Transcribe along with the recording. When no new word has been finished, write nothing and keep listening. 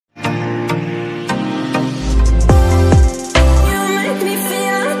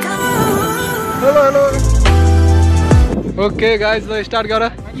okay guys ल start गर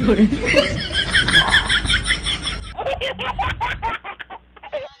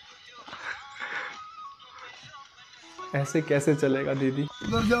ऐसे कैसे चलेगा दीदी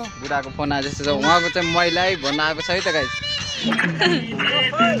बुढाको फोन आए जस्तो छ उहाँको चाहिँ महिलाई भन्न आएको छ है त गाइस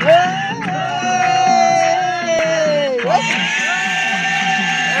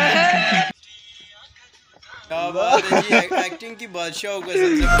एक्टिंग की बादशाह हो गए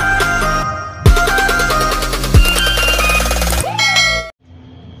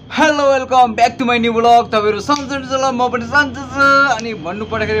hello welcome back to my new blog तपाईहरु सन्चै छ म पनि सन्चै छु अनि भन्नु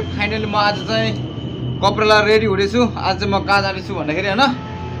पर्दाखेरि फाइनली म आज चाहिँ कपडा रेडी हुँदैछु आज चाहिँ म कहाँ जाँदैछु भन्दाखेरि हैन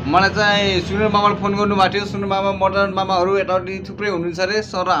मलाई चाहिँ सुनिल मामाले फोन गर्नु भएको थियो सुनिल मामा मदन मामाहरु यताउति थुप्रै हुनुहुन्छ रे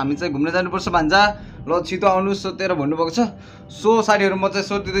सर हामी चाहिँ घुम्न जानुपर्छ भन्छ ल छिटो आउनु सोतेर भन्नुभएको छ सो साथीहरु म चाहिँ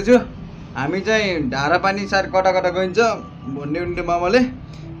सोध्दै छु हामी चाहिँ ढारा पानी सार कटा कटा गइन्छ भन्ने उन्टे मामाले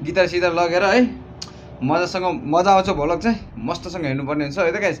गिटार सिटार लगेर है मजासँग मजा आउँछ भ्लग चाहिँ मस्तसँग हेर्नु पर्ने हुन्छ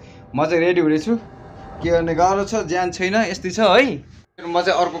है त गाइस म चाहिँ रेडी हुँदैछु के गर्ने गाह्रो छ ज्यान छैन यस्तै छ है म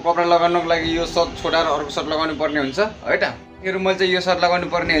चाहिँ अर्को कपडा लगाउनको लागि यो सर्ट छोडाएर अर्को सर्ट लगाउनु पर्ने हुन्छ है त फेरि मैले चाहिँ यो सर्ट लगाउनु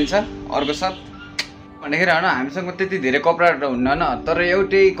पर्ने हुन्छ अर्को सर्ट भन्दाखेरि हैन हामीसँग त्यति धेरै कपडाहरू हुन्न न तर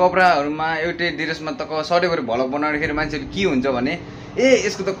एउटै कपडाहरुमा एउटै ड्रेसमा त सधैँभरि भ्लग बनाउँदाखेरि मान्छेले के हुन्छ भने ए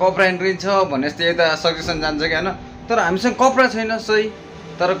यसको त कपडा रहेछ भन्ने जस्तै एउटा सजेसन जान्छ कि हैन तर हामीसँग कपडा छैन सही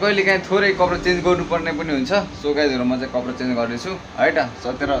तर कहिले काहीँ थोरै कपडा चेन्ज गर्नुपर्ने पनि हुन्छ सो गाइजहरु म चाहिँ कपडा चेन्ज गर्दैछु है त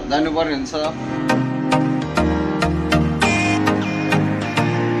सतेर जानुपर्ने हुन्छ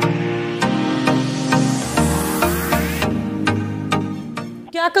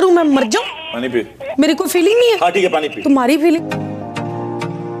क्या करूं मैं मर जाऊं पानी पी मेरी कोई फीलिंग नहीं है हाँ ठीक है पानी पी तुम्हारी फीलिंग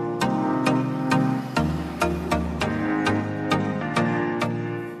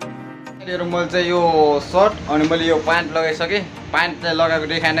मैले चाहिँ यो सर्ट अनि मैले यो प्यान्ट लगाइसके प्यान्ट चाहिँ लगाएको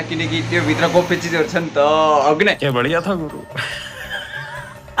देखाएन किनकि त्यो भित्र गोप्य चिजहरु छ नि त अघि नै क्या बढ़िया था गुरु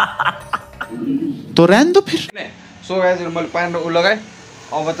तो रहने दो फिर सो गाइजहरु मैले प्यान्ट उ लगाए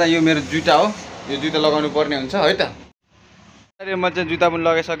अब चाहिँ यो मेरो जुत्ता हो यो जुत्ता लगाउनु पर्ने हुन्छ है त म चाहिँ जुत्ता पनि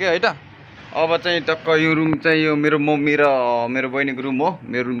लगाइसके है त अब चाहिँ टक्क यो रुम चाहिँ यो मेरो मम्मी र मेरो बहिनीको रुम हो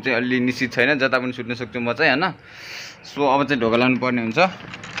मेरो रुम चाहिँ अलि निश्चित छैन जता पनि सुत्न सक्छु म चाहिँ हैन सो अब चाहिँ ढोका लाउनु पर्ने हुन्छ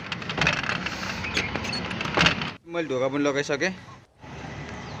मैले ढोका पनि लगाइसके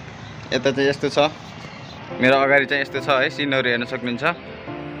यता चाहिँ यस्तो छ मेरो अगाडि चाहिँ यस्तो छ है सिनहरु हेर्न सक्नुहुन्छ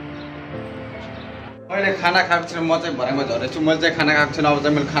मैले खाना खाएको छु म चाहिँ भराङमा झरेछु मैले चाहिँ खाना खाएको छु अब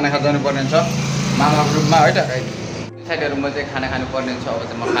चाहिँ मैले खाना खान जानुपर्ने हुन्छ मामाको रुममा है त साइडहरु म चाहिँ खाना खानु पर्ने हुन्छ अब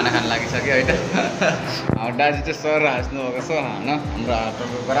चाहिँ म खाना खान लागिसके है त दाजु चाहिँ सर हाँस्नु भएको छ हैन हाम्रो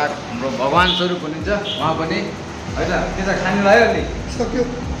हातको ग्राहक हाम्रो भगवान स्वरूप हुनुहुन्छ उहाँ पनि है त के छ खानु लाग्यो अलि सक्यो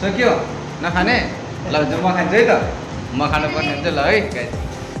सक्यो नखाने ल जो म खान्छु है त म खानु पर्ने हुन्छ ल है गाइस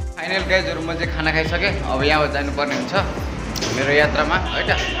फाइनल गाइजहरु म चाहिँ खाना खाइसके अब यहाँ जानुपर्ने हुन्छ मेरो यात्रामा है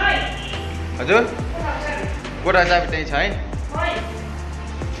त हजुर कोठा चाबी त्यही छ है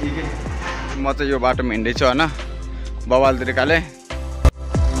म चाहिँ यो बाटोमा हिँड्दैछु हैन बवाल तरिकाले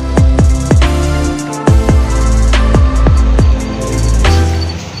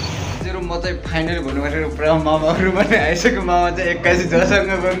म चाहिँ फाइनली भन्नुपर्ने पुरा मामाहरू पनि आइसक्यो मामा चाहिँ 21 जसँग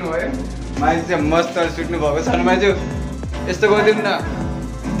गर्नुभयो मान्छे चाहिँ मस्त सुत्नु भएको छ मान्छे यस्तो गरिदिउँ न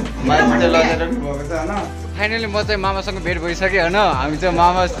मान्छे चाहिँ लजाइराख्नु भएको छ हैन फाइनली म चाहिँ मामासँग भेट भइसक्यो हैन हामी चाहिँ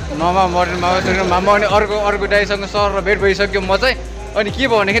मामा मर्ने मामासँग मामा अनि अर्को दाइसँग सर र भेट भइसक्यो म चाहिँ अनि के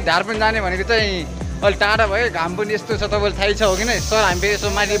भयो भनेको धार पनि जाने भनेको चाहिँ अलि टाढा भयो घाम पनि यस्तो छ तपाईँलाई थाहै छ हो कि नै सर हामी यसो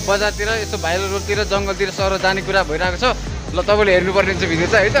माथि बजारतिर यसो भाइरल रोडतिर जङ्गलतिर सर जाने कुरा भइरहेको छ ल तपाईँले हेर्नुपर्ने हुन्छ भिडियो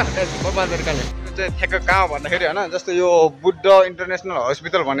चाहिँ है त बबाल तरिकाले चाहिँ ठ्याक्क कहाँ भन्दाखेरि हैन जस्तो यो बुद्ध इन्टरनेसनल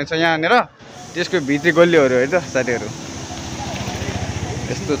हस्पिटल भन्ने छ यहाँनिर त्यसको भित्री गल्लीहरू है त साथीहरू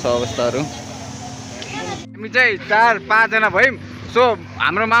यस्तो छ अवस्थाहरू हामी चाहिँ 4-5 जना भयौँ सो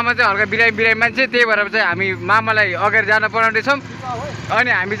हाम्रो मामा चाहिँ हल्का बिरामी मान्छे त्यही भएर चाहिँ हामी मामालाई अगाडि जान पराउँदैछौँ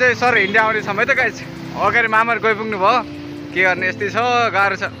अनि हामी चाहिँ सर हिँड्दै आउँदैछौँ है त गाइस अगाडि मामाहरू गइपुग्नु भयो के गर्ने यस्तै छ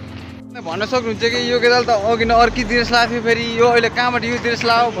गाह्रो छ भन्न सक्नुहुन्छ कि यो केदाल त अघि न अर्की ड्रेस लाग्थ्यो फेरि यो अहिले कहाँबाट यो ड्रेस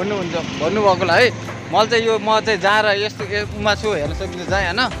लाओ भन्नुभएकोलाई है मैले चाहिँ यो म चाहिँ जहाँ यस्तो उमा छु हेर्न सक्नुहुन्छ जहाँ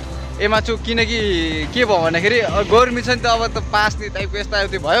हैन एमा छु किनकि के भयो भन्दाखेरि गर्मी छ नि त अब त पास्ने टाइपको यस्तो आयो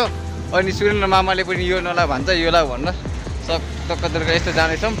त्यो भयो अनि सुनिल मामाले पनि यो नला भन्छ यो ला भन्न टक्क तरिका यस्तो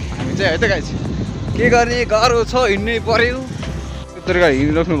जाँदैछौँ हामी चाहिँ है त गाइस के गर्ने गाह्रो छ हिँड्नै पर्यो त्यो तरिका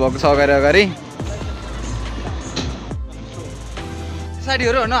हिँडिराख्नु भएको छ अगाडि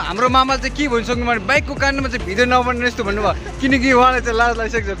साथीहरु हैन हाम्रो मामा चाहिँ के भनिसक्नु भने बाइकको कारणमा चाहिँ भिडियो नबन्ने यस्तो भन्नुभयो किनकि उहाँलाई चाहिँ लाज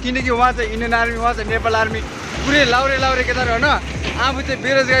लागिसकेको छ किनकि उहाँ चाहिँ इन्डियन आर्मी उहाँ चाहिँ नेपाल आर्मी पुरै लाउरे केटाहरू हैन आफू चाहिँ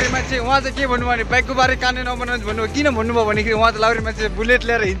बेरोजगारी मान्छे उहाँ चाहिँ के भन्नुभयो भने बाइकको बारे कानुन नबनाउनु भन्नुभयो किन भन्नुभयो भनेखेरि उहाँ चाहिँ लाउरी मान्छे बुलेट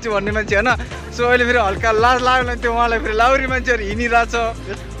लिएर हिँड्छु भन्ने मान्छे होइन सो अहिले फेरि हल्का लाज लाग्यो त्यो उहाँलाई फेरि लाउरी मान्छेहरू हिँडिरहेछ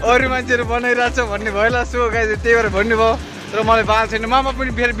अरू मान्छेहरू बनाइरहेछ भन्ने भयो होला सो गाइज त्यही भएर भन्नुभयो र मलाई बाल छैन मामा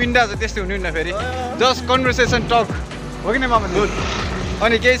पनि फेरि बिन्दा छ त्यस्तो हुनुहुन्न फेरि जस्ट कन्भर्सेसन टक हो कि न मामा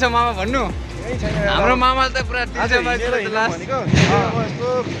अनि केही छ मामा भन्नु हाम्रो मामा त पुरा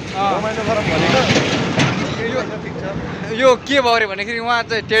यो के भयो अरे भन्दाखेरि उहाँ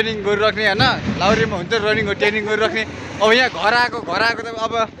चाहिँ ट्रेनिङ गरिराख्ने होइन लाउरीमा हुन्छ रनिङको ट्रेनिङ गरिराख्ने अब यहाँ घर आएको त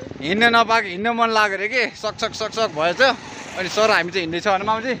अब हिँड्न नपाएको हिँड्न मन लाग्यो अरे के सकसक भएछ अनि सर हामी चाहिँ हिँड्दैछौँ होइन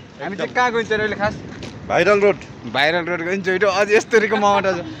मामा चाहिँ हामी चाहिँ कहाँ गइन्छ अहिले खास भाइरल रोड गइन्छ होइन अझ यस्तो तरिको मामा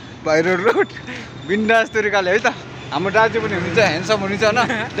छ भाइरल रोड बिन्दास तरिकाले है त हाम्रो दाजु पनि हुनुहुन्छ ह्यान्डसम हुनुहुन्छ होइन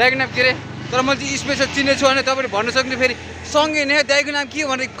दाइको नाम के अरे तर मैले चाहिँ स्पेसल चिनेको छु भने तपाईँले भन्न सक्ने फेरि सँगै नै दाइको नाम के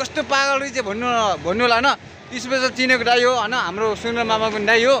भने कस्तो पागल रहेछ भन्नु होला होइन स्पेसल चिनेको दाइ हो होइन हाम्रो सुन्दर मामाको पनि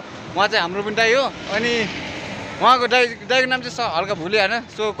दाइ हो उहाँ चाहिँ हाम्रो पनि दाइ हो अनि उहाँको दाइको नाम चाहिँ हल्का भुल्यो होइन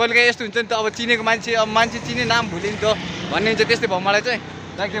सो कहिलेकाहीँ यस्तो हुन्छ नि त अब चिनेको मान्छे अब मान्छे चिने नाम भुल्यो नि त भन्ने हुन्छ त्यस्तै भयो मलाई चाहिँ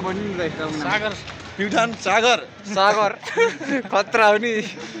दाइ के भन्नु नि सागर प्युठान सागर खतरा हो नि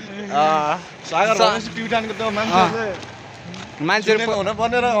सागर प्युठानको त मान्छेहरू हुन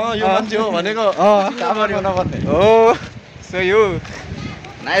पर्ने र यो मान्छे हो भनेको नपर्ने हो सो यो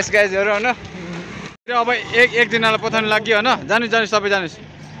नाइस गाइजहरू होइन अब एक दिनलाई पठाउनु लाग्यो होइन जानु सबै जानुहोस्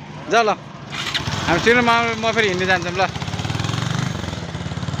जा ल हामी सिनेमा म फेरि हिँड्नु जान्छौँ ल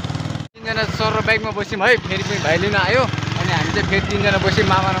तिनजना सर र बाइकमा बस्यौँ है फेरि पनि भाइ लिन आयो अनि हामी चाहिँ फेरि तिनजना बस्यौँ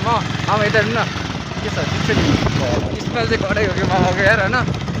मामा र म मामा यता हेर्नु न के छ स्मेल चाहिँ कडै हो कि मामाको यार होइन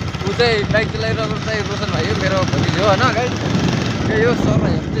ऊ चाहिँ बाइक चलाइरहेको चाहिँ रोशन भाइ हो मेरो भतिजो होइन गाइस यो सर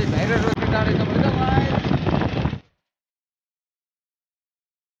भाइहरू चाहिँ भाइ र रोशन टाढै छ भने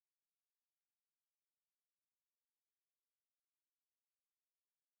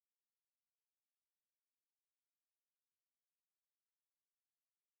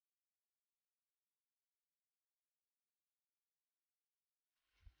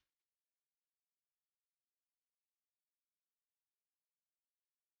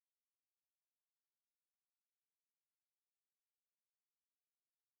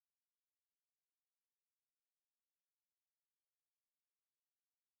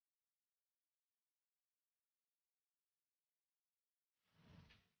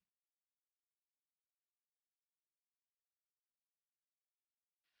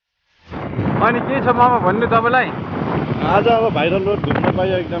अनि के छ मामा भन्नु तपाईँलाई आज अब भाइरल रोड घुम्न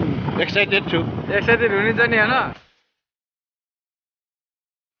पायो एकदम एक्साइटेड छु एक्साइटेड हुनुहुन्छ नि होइन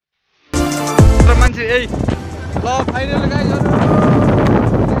मान्छे यही ल फाइनल गाइजहरू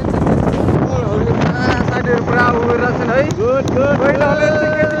साथीहरू पुरा उयो छन् है पहिलाले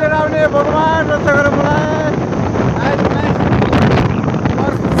के लिएर आउने भगवान् रक्षा गरेर मलाई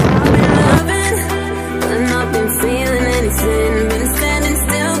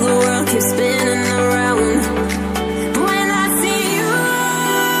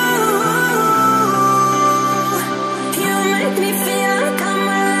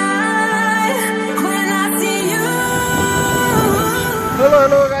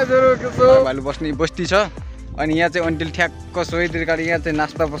हेलो गाइजहरू के छ भाइले बस्ने बस्ती छ अनि यहाँ चाहिँ अन्टिल ठ्याक्क सोही तरिकाले यहाँ चाहिँ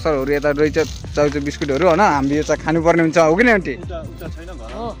नास्ता पसलहरू यता रहेछ चाउचाउ बिस्कुटहरू होइन हामीले यो चाहिँ खानुपर्ने हुन्छ हो कि नि आन्टी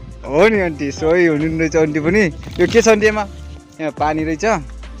हो नि आन्टी सोही हुनु रहेछ आन्टी पनि यो के छ आन्टी यहाँ पानी रहेछ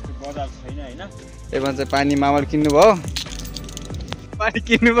यसमा चाहिँ पानी मामाले किन्नुभयो पानी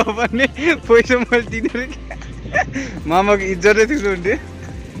किन्नुभयो भने पैसा मैले दिनु मामाको इज्जतै थियो हुन्थ्यो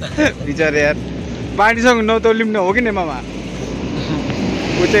बिचारा यार पानीसँग नतौलिम न हो कि नि मामा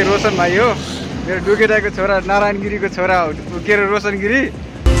ऊ चाहिँ रोशन भाइ हो मेरो डुके दाइको छोरा नारायण गिरीको छोरा हो के अरे रोशन गिरी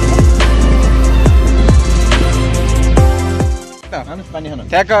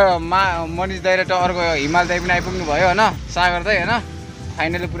ठ्याक्क मनिष दाइ र अर्को हिमाल दाइ पनि आइपुग्नु भयो होइन सागर दाइ होइन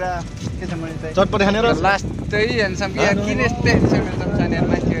फाइनली पुरा के छ मनिष दाइ चटपटे खाने र लास्टै ह्यान्डसम किन यस्तै ह्यान्डसम छ यार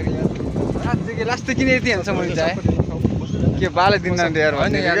मान्छेहरू लास्टै किन यति ह्यान्डसम मनिष दाइ के बाले दिन यार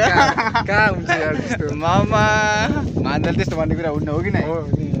भन्ने यार कहाँ हुन्छ यार त्यस्तो मामा मान्छेले त्यस्तो भन्ने कुरा हुन्न हो कि नै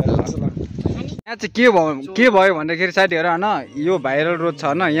यहाँ चाहिँ के भयो भन्दाखेरि साथीहरू होइन यो भाइरल रोड छ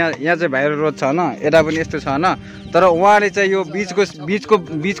होइन यहाँ चाहिँ भाइरल रोड छ होइन यता पनि यस्तो छ होइन तर उहाँले चाहिँ यो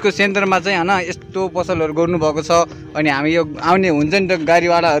बिचको सेन्टरमा चाहिँ होइन यस्तो पसलहरू गर्नुभएको छ अनि हामी यो आउने हुन्छ नि त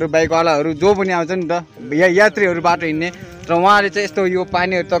गाडीवालाहरू बाइकवालाहरू जो पनि आउँछ नि त यात्रीहरू बाटो हिँड्ने र उहाँले चाहिँ यस्तो यो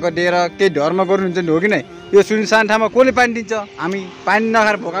पानीहरू तक दिएर केही धर्म गर्नुहुन्छ नि हो कि नै यो सुनसान ठाउँमा कसले पानी दिन्छ हामी पानी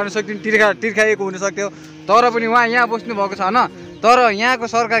नखाएर भोकाउन सक्थ्यौँ तिर्खाइएको हुनसक्थ्यो तर पनि उहाँ यहाँ बस्नु भएको छ होइन तर यहाँको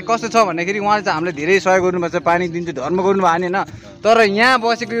सरकार कस्तो छ भन्दाखेरि उहाँले चाहिँ हामीलाई धेरै सहयोग गर्नुपर्छ पानी दिन्छ धर्म गर्नु भयो होइन तर यहाँ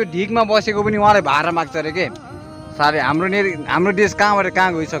बसेको यो ढिकमा बसेको पनि उहाँलाई भाडा माग्छ अरे के साह्रै हाम्रो देश कहाँबाट कहाँ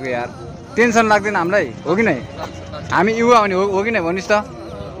गइसक्यो यार टेन्सन लाग्दैन हामीलाई हो कि नै हामी युवा भने हो कि नै भन्नुहोस् त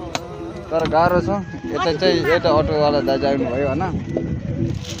तर गाह्रो छ यता चाहिँ एउटा अटोवाला दाजु आउनुभयो होइन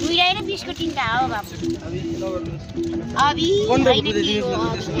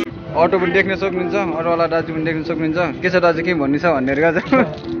अटो पनि देख्न सक्नुहुन्छ अटोवाला दाजु पनि देख्न सक्नुहुन्छ के छ दाजु के भन्नु छ भनेर गाजु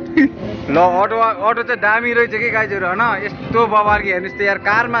ल अटो चाहिँ दामी रहेछ कि गाइजहरू होइन यस्तो बबाल कि हेर्नुहोस् त यार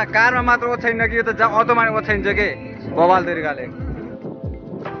कारमा मात्र ओछ्याइन कि यो त अटोमा नै ओछ्याइन्छ कि बबाल तरिकाले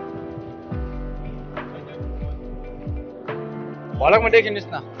भलकमा देखिनुहोस्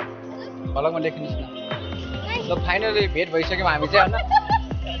न ल फाइनली भेट भइसक्यौँ हामी चाहिँ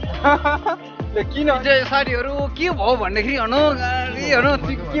होइन किन चाहिँ साथीहरू के भयो भन्दाखेरि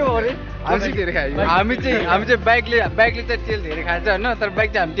गाडी के भयो अरे हामी चाहिँ बाइकले चाहिँ तेल धेरै खाएछ होइन तर बाइक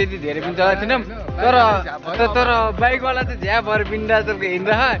चाहिँ हामी त्यति धेरै पनि चलाएको थिएनौँ तर बाइकवाला चाहिँ झ्याप भएर बिन्दाजको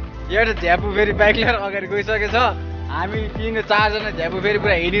हिँड्दा एउटा झ्यापु फेरि बाइक लिएर अगाडि गइसकेछ हामी 3-4 जना झ्यापु फेरि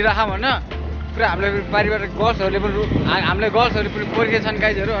पुरा हिँडिरहँ होइन पुरा हामीलाई पारिवारिक गर्ल्सहरूले पनि हामीलाई गर्ल्सहरू पनि पर्खेछन्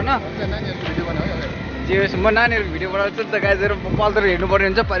गाइजहरू होइन जे होस् म नानीहरूको भिडियो बनाउँछु नि त गाइजहरू पल्टर हेर्नुपर्ने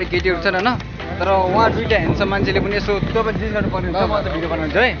हुन्छ पारि केटीहरू छन् होइन तर उहाँ दुइटा ह्यान्डसम मान्छेले पनि यसो तपाईँ जिस गर्नुपर्ने हुन्छ म त भिडियो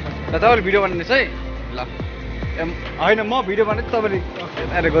बनाउँछु है ल तपाईँले भिडियो बनाउनुहोस् है ल होइन म भिडियो बनाउँछु तपाईँले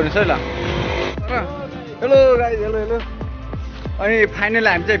यता गर्नुहोस् है ल हेलो गाइज हेलो अनि फाइनल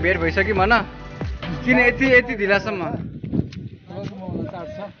हामी चाहिँ भेट भइसक्यौँ होइन किन यति ढिलासम्म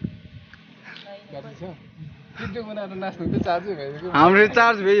हाम्रो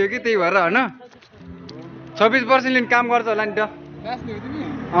चार्ज भयो कि त्यही भएर होइन 26% काम गर्छ होला नि त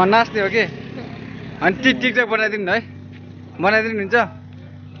नाच्ने हो कि अनि टिकटक बनाइदिनु है बनाइदिनुहुन्छ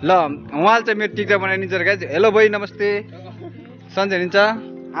ल उहाँले चाहिँ मेरो टिकटक बनाइदिन्छ र गाइज हेलो भाइ नमस्ते सन्चै हुनुहुन्छ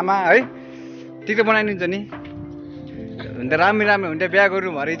आमा है टिकटक बनाइदिन्छ नि अन्त राम्रो हुन्छ बिहा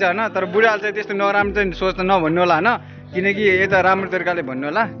गर्नु भरे चाहिँ होइन तर बुढाले चाहिँ त्यस्तो नराम्रो चाहिँ सोच त नभन्नु होला होइन किनकि यता राम्रो तरिकाले भन्नु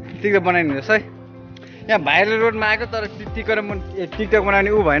होला टिकटक बनाइदिनुहोस् है यहाँ भाइरल रोडमा आएको तर टिकटक बनाउने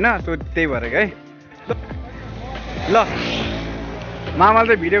ऊ भएन सो त्यही भएर है ल मामाले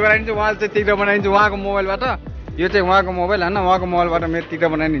चाहिँ भिडियो गराइदिन्छ उहाँले चाहिँ टिकटक बनाइदिन्छ उहाँको मोबाइलबाट यो चाहिँ उहाँको मोबाइल होइन उहाँको मोबाइलबाट मेरो टिकटक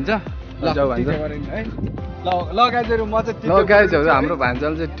बनाइदिन्छ ल गाइजहरू म चाहिँ गाइजहरू हाम्रो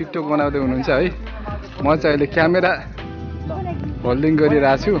भान्जाले चाहिँ टिकटक बनाउँदै हुनुहुन्छ है म चाहिँ अहिले क्यामेरा होल्डिङ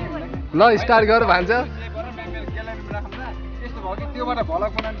गरिरहेको छु ल स्टार्ट गर भान्जा त्यस्तो भयो कि त्योबाट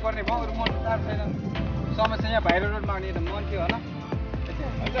भलक बनाउनु पर्ने भयो अरू मन छैन समस्या यहाँ भाइरल रोडमा आउने त मन थियो होइन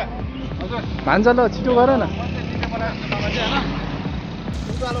हजुर भान्जा ल छिटो गर न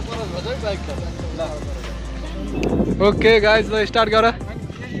ओके गाइज ल स्टार्ट गर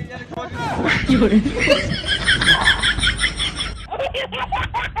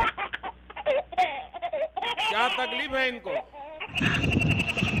क्या तकलीफ है इनको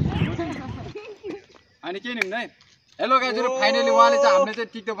अनि के नि है हेलो गाइजहरू फाइनली उहाँले चाहिँ हामीले चाहिँ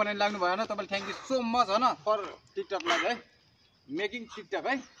टिकटक बनाइदिनु लाग्नु भयो होइन तपाईँले थ्याङ्क यू सो मच होइन फर टिकटकलाई है मेकिङ टिकटक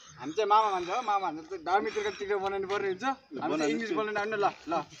है हामी चाहिँ मामा भन्छ हो मामा भन्छ चाहिँ दामी तरिकाले टिकटक बनाउनु पर्ने हुन्छ हामी चाहिँ इङ्ग्लिस बोल्नु आउनु ल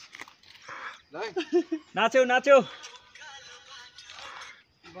है नाच्यौ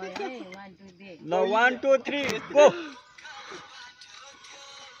ल 1 2 3 गो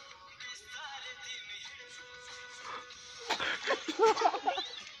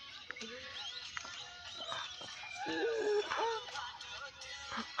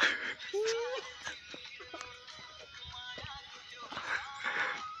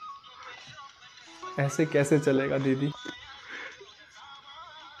ऐसे कैसे चलेगा दीदी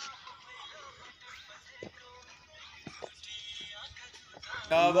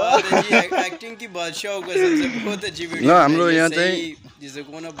एक्टिंग की बादशाह होगा सबसे बहुत अच्छी वीडियो ल हाम्रो यहाँ चाहिँ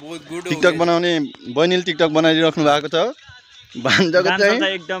बहुत गुड टिकटक बनाउने बहिनीले टिकटक बनाइदिराख्नु भएको छ भान्जाको चाहिँ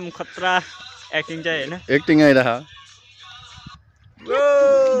एकदम खतरा एक्टिङ चाहिँ हैन एक्टिङ आइरह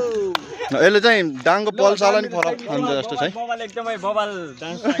यसले चाहिँ डाङको पल्सालाई नि फरक हुन्छ जस्तो छ है बबाल एकदमै बबाल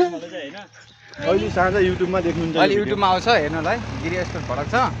डान्स लाग्यो मलाई चाहिँ हैन अहिले साँझ युट्युबमा देख्नुहुन्छ अहिले युट्युबमा आउँछ हेर्नलाई गिरी एक्सपर्ट भडक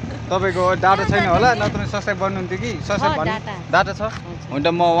छ तपाईँको डाटा छैन होला नत्र सब्सक्राइब गर्नुहुन्थ्यो कि सब्सक्राइब भन्नु डाटा छ हुन्छ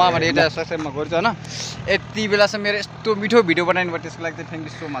म उहाँबाट एउटा सब्सक्राइब म गर्छु होइन यति बेलासम्म मेरो यस्तो मिठो भिडियो बनाइनु भयो त्यसको लागि चाहिँ थ्याङ्क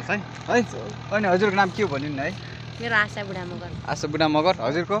यू सो मच है अनि हजुरको नाम के हो भन्नु न है मेरो आशा बुढा मगर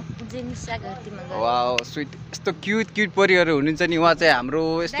हजुरको वाउ स्विट यस्तो क्युट परिहरू हुनुहुन्छ नि उहाँ चाहिँ हाम्रो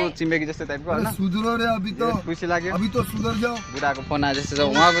यस्तो चिम्बेकी जस्तो टाइपको होइन खुसी लाग्यो बुढाको फोन आए जस्तो छ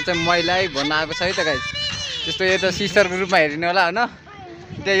उहाँको चाहिँ महिलाई भन्न आएको छ है त गाइस त्यस्तो यो त सिस्टरको रूपमा हेरिने होला होइन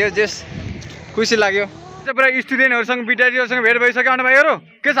त्यही हो जेस खुसी लाग्यो पुरा स्टुडेन्टहरूसँग विद्यार्थीहरूसँग भेट भइसक्यो अनि भाइहरू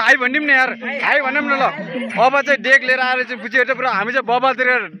के छ हाई भनिदिउँ न यार हाई भनौँ न ल अब चाहिँ डेक लिएर आएर चाहिँ पुछिहरू चाहिँ पुरा हामी चाहिँ बबालतिर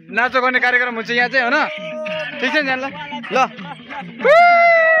नाचो गर्ने कार्यक्रम हुन्छ यहाँ चाहिँ होइन ठिक छ नि ल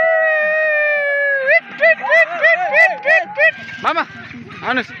मामा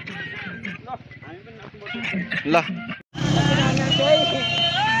आउनुहोस् ल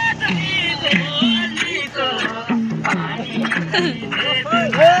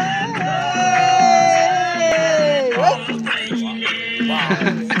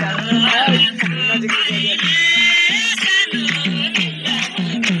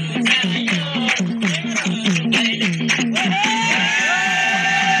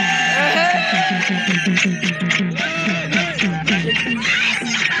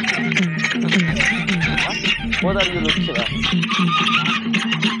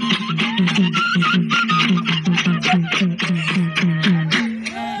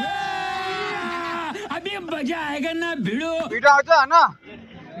भिडियो आउँछ हैन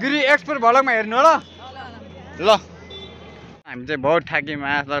गिरी एक्सपोर्ट भ्लगमा हेर्नु ल ल हामी चाहिँ बहुत थाक्यौँ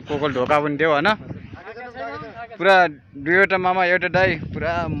आजलाई कोकल ढोका पनि थियो हैन पुरा दुईवटा मामा एउटा दाइ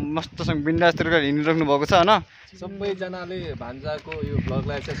पुरा मस्तसँग बिन्दास तरिकाले हिँडिराख्नु भएको छ हैन सबैजनाले भान्जाको यो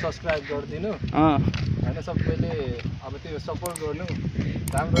भ्लगलाई चाहिँ सब्स्क्राइब गरिदिनु हैन सबैले अब त्यो सपोर्ट गर्नु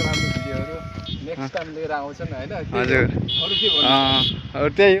राम्रो राम्रो भिडियोहरू नेक्स्ट टाइम लिएर आउँछन् हैन हजुर अरु के भन्नु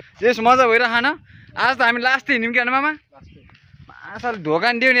त्यही यस मजा भइरह न आज त हामी लास्ट हिँड्यौँ क्या मामा असल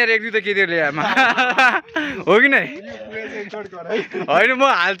ढोका नि दियो नि यार एक दुई त के दियो ल्यामा हो कि नै होइन म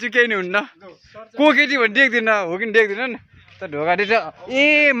हाल्छु केही नि हुन्न को केटी भने देख्दिनँ हो कि देख्दिनँ नि त ढोका दिन्छ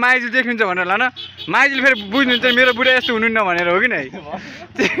ए माइजल देखिन्छ भनेर ल न माइजल फेरि बुझ्नुहुन्छ मेरो बुढा यस्तो हुनुहुन्न भनेर हो कि नै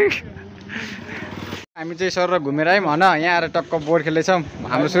हामी चाहिँ सर घुमेर आयौँ होइन यहाँ आएर टक्क बोर्ड खेल्दैछौँ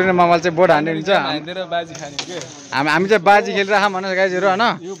हाम्रो सुरेन्द्र मामाले चाहिँ बोर्ड हान्दै हुन्छ हामी चाहिँ बाजी खेलिरहेको भन गाइजहरू होइन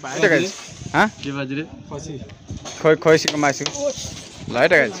खैसीको मासु ल है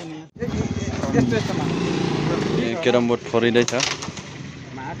त गाइज क्यारम बोर्ड फरिँदैछ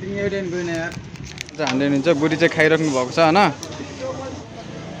हान्दै हुनुहुन्छ बुढी चाहिँ खाइराख्नु भएको छ होइन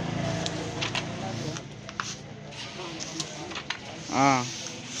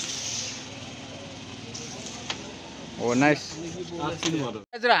हो नाइस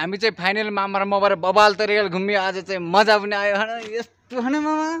हामी चाहिँ फाइनल मामा र मबाट बबाल तरिकाले घुम्यो आज चाहिँ मजा पनि आयो यस्तो होइन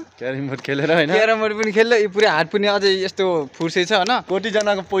मामा क्यारम बोर्ड खेलेर होइन क्यारम बोर्ड पनि खेल्यो यो पुरै हात पनि अझै यस्तो फुर्सै छ होइन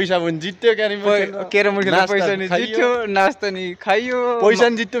कतिजनाको पैसा पनि जित्यो क्यारम बोर्ड खेल्दा पैसा नि जित्यो नास्ता नि खाइयो पैसा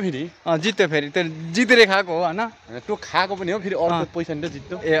नि जित्यो फेरि जित्यो फेरि त्यो जितेर खाएको हो होइन त्यो खाएको पनि हो फेरि अर्को पैसा नि त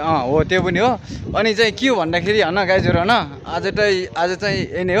जित्यो ए हो त्यो पनि हो अनि चाहिँ के हो भन्दाखेरि होइन गाइजहरू होइन आज चाहिँ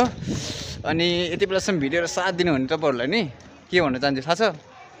यही नै हो अनि यति बेलासम्म भिडियोहरू साथ दिनु भने तपाईँहरूलाई नि के भन्न चाहन्छु थाहा छ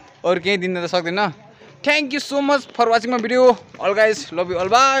अरू केही दिन त सक्दैन thank you so much for watching my video all guys love you all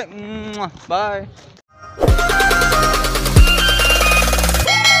by by